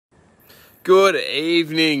Good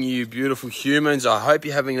evening, you beautiful humans. I hope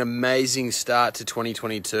you're having an amazing start to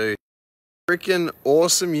 2022. Freaking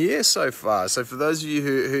awesome year so far. So for those of you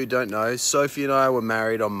who don't know, Sophie and I were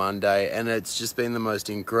married on Monday, and it's just been the most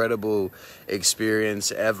incredible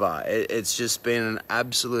experience ever. It's just been an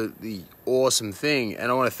absolutely awesome thing,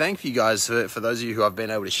 and I want to thank you guys for those of you who I've been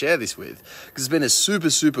able to share this with, because it's been a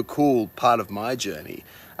super cool part of my journey.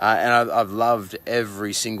 And I've loved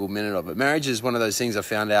every single minute of it. Marriage is one of those things I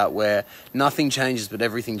found out where nothing changes, but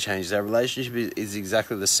everything changes. Our relationship is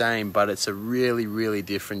exactly the same, but it's a really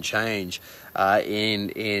different change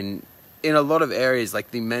in a lot of areas, like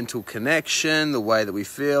the mental connection, the way that we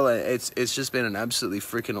feel. It's just been an absolutely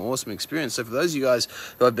freaking awesome experience. So for those of you guys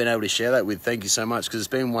who I've been able to share that with, thank you so much, because it's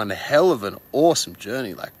been one hell of an awesome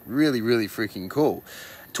journey, like really freaking cool.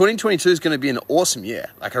 2022 is going to be an awesome year,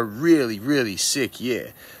 like a really sick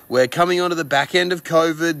year. We're coming onto the back end of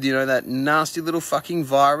COVID, that nasty little fucking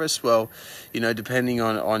virus. Well, depending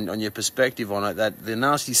on your perspective on it, that the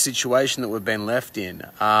nasty situation that we've been left in.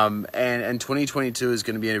 And 2022 is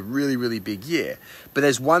going to be a really big year. But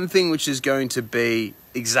there's one thing which is going to be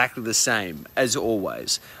exactly the same as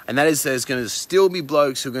always. And that is there's going to still be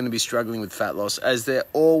blokes who are going to be struggling with fat loss, as there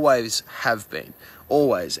always have been.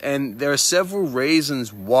 Always. And there are several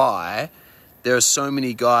reasons why there are so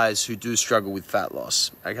many guys who do struggle with fat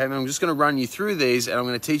loss. Okay, and I'm just going to run you through these, and I'm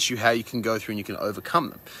going to teach you how you can go through and you can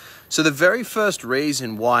overcome them. So the very first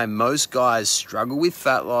reason why most guys struggle with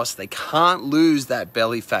fat loss, they can't lose that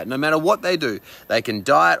belly fat. No matter what they do, they can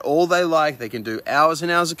diet all they like, they can do hours and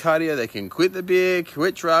hours of cardio, they can quit the beer,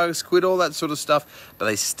 quit drugs, quit all that sort of stuff, but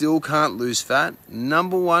they still can't lose fat.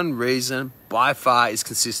 Number one reason by far is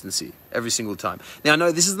consistency, every single time. Now, I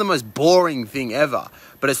know this is the most boring thing ever,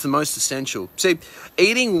 but it's the most essential. See,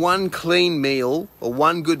 eating one clean meal or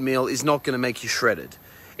one good meal is not going to make you shredded.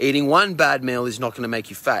 Eating one bad meal is not going to make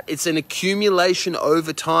you fat. It's an accumulation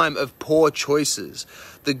over time of poor choices.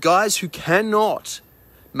 The guys who cannot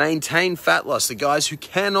maintain fat loss, the guys who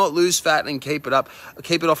cannot lose fat and keep it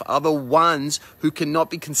off, are the ones who cannot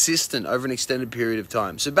be consistent over an extended period of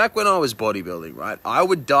time. So back when I was bodybuilding, right, I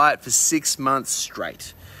would diet for 6 months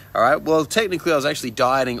straight. All right, well, technically I was actually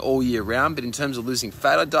dieting all year round, but in terms of losing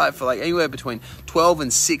fat, I diet for like anywhere between 12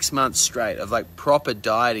 and 6 months straight of like proper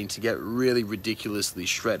dieting to get really ridiculously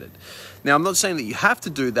shredded. Now, I'm not saying that you have to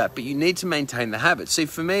do that, but you need to maintain the habit. See,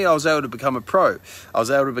 for me, I was able to become a pro. I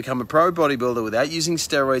was able to become a pro bodybuilder without using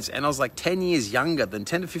steroids, and I was like 10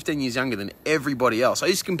 to 15 years younger than everybody else. I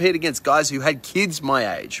used to compete against guys who had kids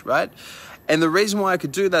my age, right? And the reason why I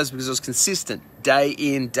could do that is because I was consistent, day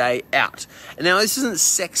in, day out. And now this isn't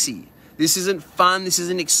sexy. This isn't fun. This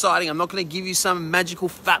isn't exciting. I'm not going to give you some magical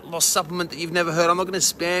fat loss supplement that you've never heard. I'm not going to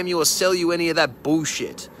spam you or sell you any of that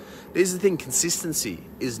bullshit. Here's the thing, consistency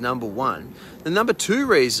is number one. The number two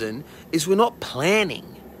reason is we're not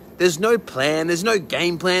planning. There's no plan, there's no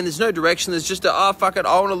game plan, there's no direction. There's just fuck it,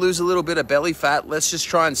 I want to lose a little bit of belly fat. Let's just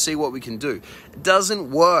try and see what we can do. It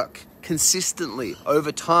doesn't work consistently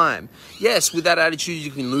over time. Yes, with that attitude, you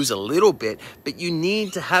can lose a little bit, but you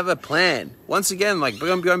need to have a plan. Once again, like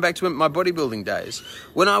going back to my bodybuilding days,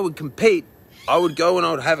 when I would compete, I would go and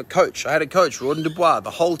I would have a coach. I had a coach, Rawdon Dubois, the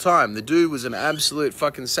whole time. The dude was an absolute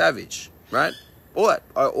fucking savage, right? All that.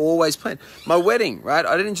 I always planned. My wedding, right?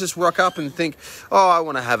 I didn't just rock up and think, I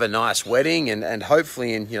want to have a nice wedding and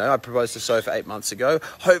hopefully, I proposed to Sophie 8 months ago.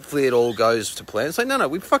 Hopefully it all goes to plan. It's like, no,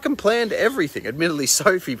 we fucking planned everything. Admittedly,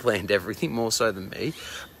 Sophie planned everything more so than me,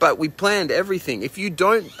 but we planned everything. If you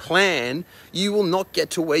don't plan, you will not get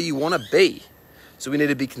to where you want to be. So we need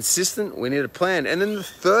to be consistent, we need to plan. And then the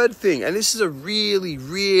third thing, and this is a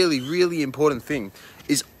really important thing,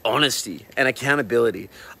 is honesty and accountability.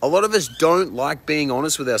 A lot of us don't like being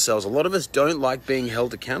honest with ourselves. A lot of us don't like being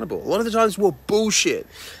held accountable. A lot of the times we'll bullshit.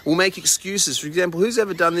 We'll make excuses. For example, who's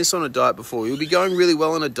ever done this on a diet before? You'll be going really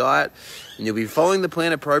well on a diet and you'll be following the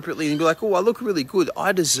plan appropriately and you'll be like, I look really good.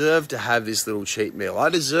 I deserve to have this little cheat meal. I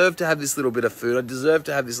deserve to have this little bit of food. I deserve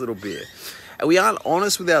to have this little beer. And we aren't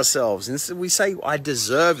honest with ourselves. Instead, we say, I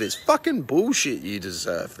deserve this. Fucking bullshit, you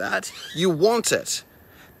deserve that. You want it.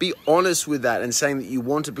 Be honest with that and saying that you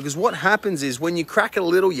want it, because what happens is when you crack a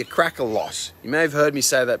little, you crack a lot. You may have heard me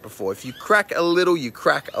say that before. If you crack a little, you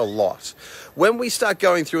crack a lot. When we start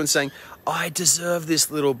going through and saying, I deserve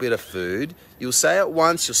this little bit of food, you'll say it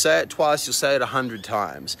once, you'll say it twice, you'll say it 100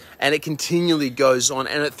 times. And it continually goes on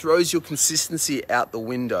and it throws your consistency out the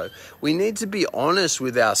window. We need to be honest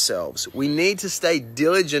with ourselves. We need to stay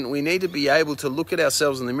diligent. We need to be able to look at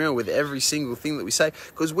ourselves in the mirror with every single thing that we say,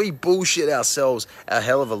 because we bullshit ourselves a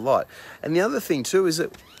hell of a lot. And the other thing too is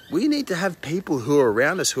that we need to have people who are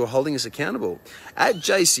around us who are holding us accountable. At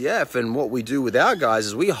JCF, and what we do with our guys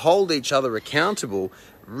is we hold each other accountable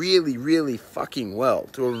really, really fucking well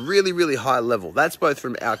to a really, really high level. That's both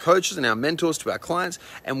from our coaches and our mentors to our clients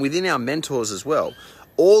and within our mentors as well.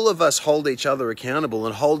 All of us hold each other accountable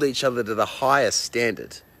and hold each other to the highest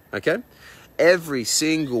standard, okay? Every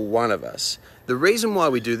single one of us. The reason why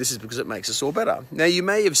we do this is because it makes us all better. Now, you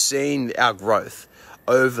may have seen our growth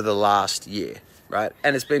over the last year, right?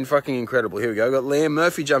 And it's been fucking incredible. Here we go. Got Liam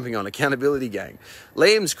Murphy jumping on, Accountability Gang.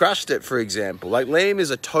 Liam's crushed it, for example. Like, Liam is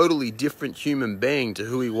a totally different human being to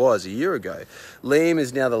who he was a year ago. Liam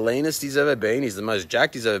is now the leanest he's ever been. He's the most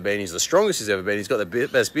jacked he's ever been. He's the strongest he's ever been. He's got the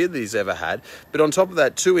best beard that he's ever had. But on top of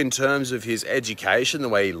that, too, in terms of his education, the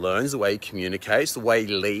way he learns, the way he communicates, the way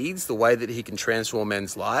he leads, the way that he can transform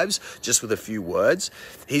men's lives just with a few words,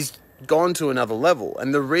 he's gone to another level.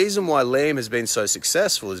 And the reason why Liam has been so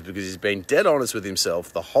successful is because he's been dead honest with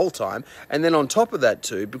himself the whole time. And then on top of that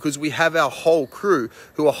too, because we have our whole crew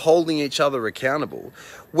who are holding each other accountable.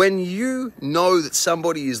 When you know that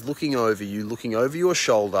somebody is looking over you, looking over your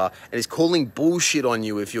shoulder, and is calling bullshit on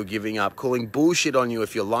you if you're giving up, calling bullshit on you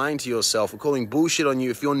if you're lying to yourself, or calling bullshit on you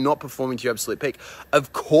if you're not performing to your absolute peak,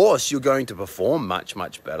 of course you're going to perform much,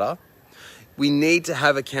 much better. We need to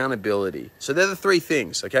have accountability. So they're the three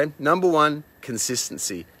things, okay? Number one,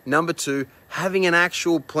 consistency. Number two, having an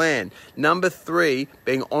actual plan. Number three,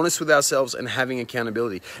 being honest with ourselves and having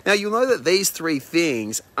accountability. Now, you'll know that these three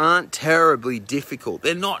things aren't terribly difficult.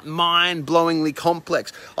 They're not mind-blowingly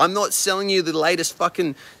complex. I'm not selling you the latest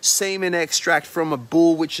fucking semen extract from a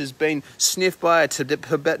bull which has been sniffed by a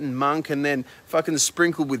Tibetan monk and then fucking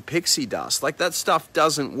sprinkled with pixie dust. Like, that stuff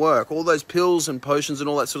doesn't work. All those pills and potions and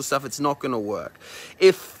all that sort of stuff, it's not going to work.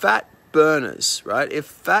 If fat burners, right? If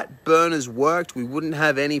fat burners worked, we wouldn't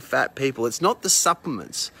have any fat people. It's not the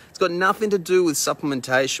supplements. It's got nothing to do with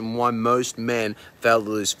supplementation, why most men fail to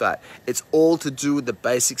lose fat. It's all to do with the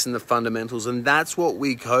basics and the fundamentals, and that's what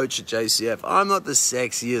we coach at JCF. I'm not the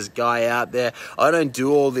sexiest guy out there. I don't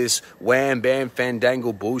do all this wham, bam,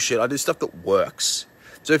 fandangle bullshit. I do stuff that works.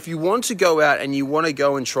 So if you want to go out and you want to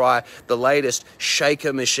go and try the latest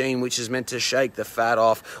shaker machine, which is meant to shake the fat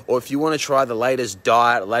off, or if you want to try the latest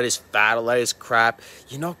diet, the latest fat, the latest crap,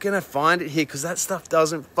 you're not going to find it here because that stuff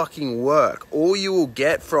doesn't fucking work. All you will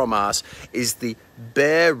get from us is the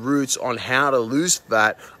bare roots on how to lose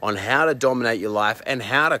fat, on how to dominate your life, and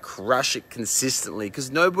how to crush it consistently,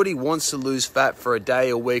 because nobody wants to lose fat for a day,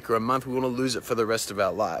 a week, or a month. We want to lose it for the rest of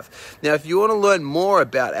our life. Now, if you want to learn more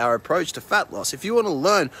about our approach to fat loss, if you want to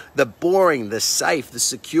learn the boring, the safe, the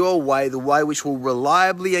secure way, the way which will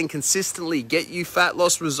reliably and consistently get you fat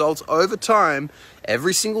loss results over time,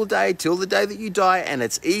 every single day till the day that you die, and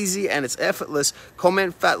it's easy and it's effortless,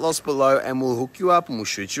 comment fat loss below and we'll hook you up and we'll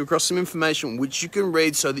shoot you across some information which you can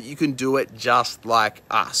read so that you can do it just like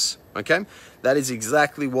us, okay? That is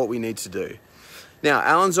exactly what we need to do. Now,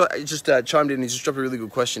 Alan's just chimed in and just dropped a really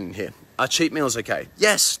good question in here. Are cheat meals okay?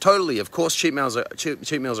 Yes, totally. Of course, cheat meals are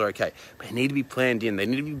okay, but they need to be planned in. They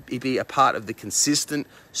need to be a part of the consistent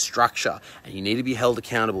structure, and you need to be held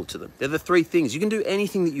accountable to them. They're the three things. You can do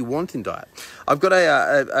anything that you want in diet. I've got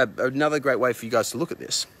another great way for you guys to look at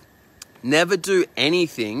this. Never do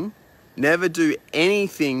anything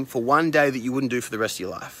for one day that you wouldn't do for the rest of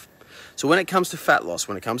your life. So when it comes to fat loss,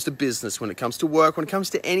 when it comes to business, when it comes to work, when it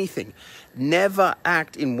comes to anything, never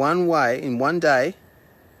act in one way, in one day.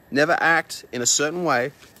 Never act in a certain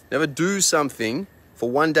way. Never do something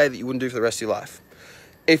for one day that you wouldn't do for the rest of your life.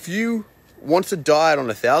 If you want to diet on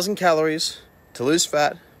 1,000 calories to lose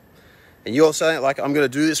fat, and you're saying like, I'm going to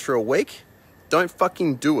do this for a week, don't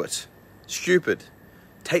fucking do it. Stupid.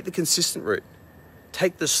 Take the consistent route.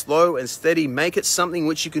 Take the slow and steady. Make it something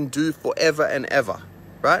which you can do forever and ever,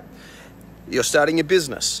 right? You're starting a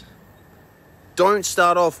business. Don't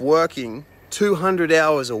start off working 200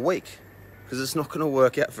 hours a week, because it's not going to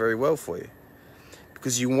work out very well for you,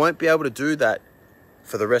 because you won't be able to do that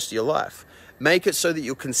for the rest of your life. Make it so that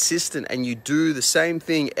you're consistent and you do the same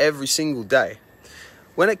thing every single day.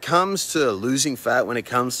 When it comes to losing fat, when it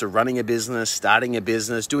comes to running a business, starting a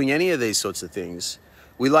business, doing any of these sorts of things,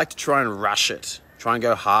 we like to try and rush it, try and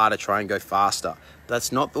go harder, try and go faster.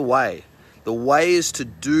 That's not the way. The way is to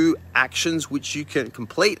do actions which you can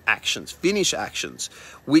complete actions, finish actions,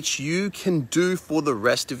 which you can do for the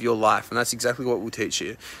rest of your life. And that's exactly what we'll teach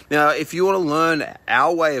you. Now, if you want to learn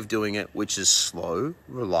our way of doing it, which is slow,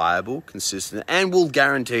 reliable, consistent, and will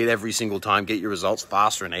guarantee it every single time get your results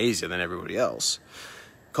faster and easier than everybody else,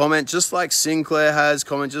 comment just like Sinclair has,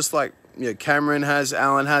 comment just like Cameron has,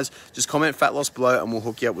 Alan has, just comment fat loss below and we'll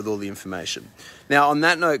hook you up with all the information. Now, on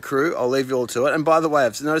that note, crew, I'll leave you all to it. And by the way,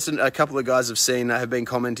 I've noticed a couple of guys have been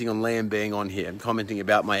commenting on Liam being on here and commenting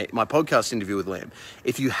about my podcast interview with Liam.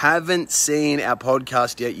 If you haven't seen our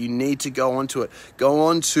podcast yet, you need to go onto it. Go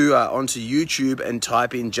onto YouTube and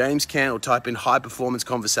type in James Cant or type in High Performance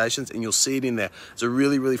Conversations and you'll see it in there. It's a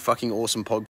really, really fucking awesome podcast.